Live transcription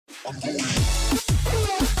Hello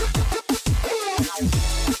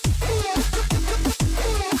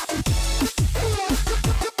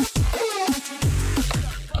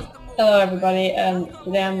everybody,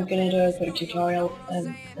 today I'm going to do a quick tutorial,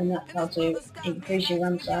 and that's how to increase your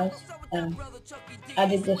RAM size. I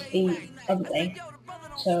did this the other day,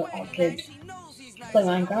 so I could play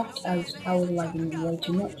Minecraft as I was lagging way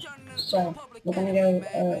too much. So, we're going to go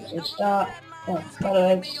to start, by the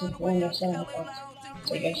way, this is Windows 7 of course.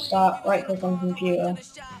 So you go to start, right click on computer,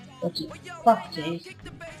 go to properties.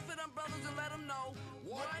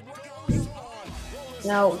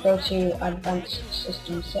 Now go to advanced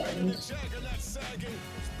system settings.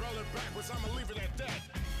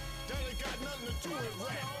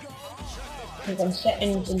 Click on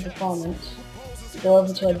settings and performance. Go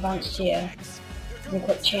over to advanced here and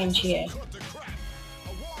click change here.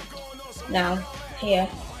 Now here,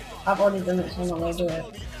 I've already done it so I'm not going to do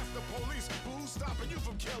it.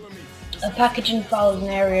 A package and file is an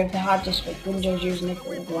area of the hard disk which Windows use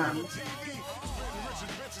nickel RAM.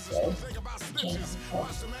 So,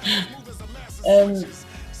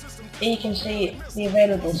 here you can see the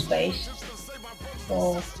available space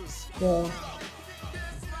for your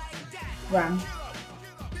RAM,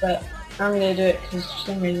 but I'm going to do it because for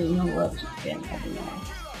some reason it works again. I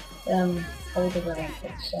don't know. Probably because I don't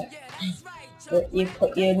put set. But you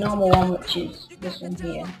put your normal one, which is this one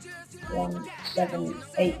here,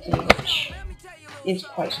 1780, which is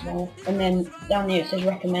quite small, and then down here it says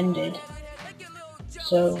recommended.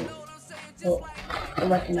 So put the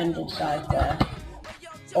recommended size there,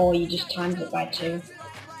 or you just times it by 2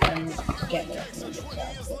 to get the recommended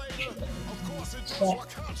size. Set.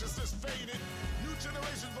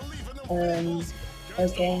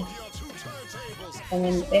 Okay. And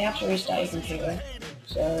then they have to restart your computer.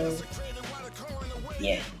 So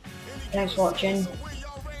yeah. Thanks for watching.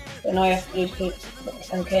 But now you have to do is click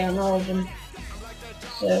OK on all of them.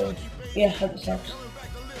 So yeah, hope this helps.